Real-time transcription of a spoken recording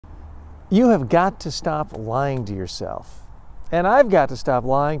You have got to stop lying to yourself. And I've got to stop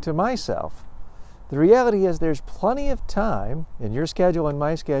lying to myself. The reality is there's plenty of time in your schedule and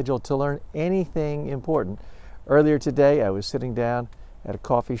my schedule to learn anything important. Earlier today, I was sitting down at a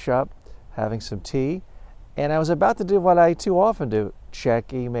coffee shop having some tea, and I was about to do what I too often do,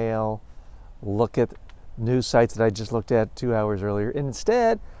 check email, look at news sites that I just looked at 2 hours earlier.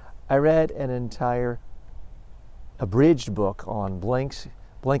 Instead, I read an entire abridged book on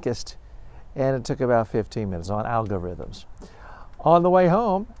Blinkist, and it took about 15 minutes on algorithms. On the way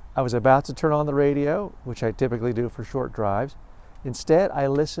home, I was about to turn on the radio, which I typically do for short drives. Instead, I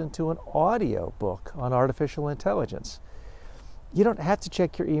listened to an audio book on artificial intelligence. You don't have to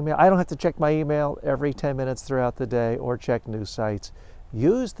check your email. I don't have to check my email every 10 minutes throughout the day or check news sites.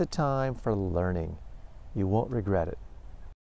 Use the time for learning. You won't regret it.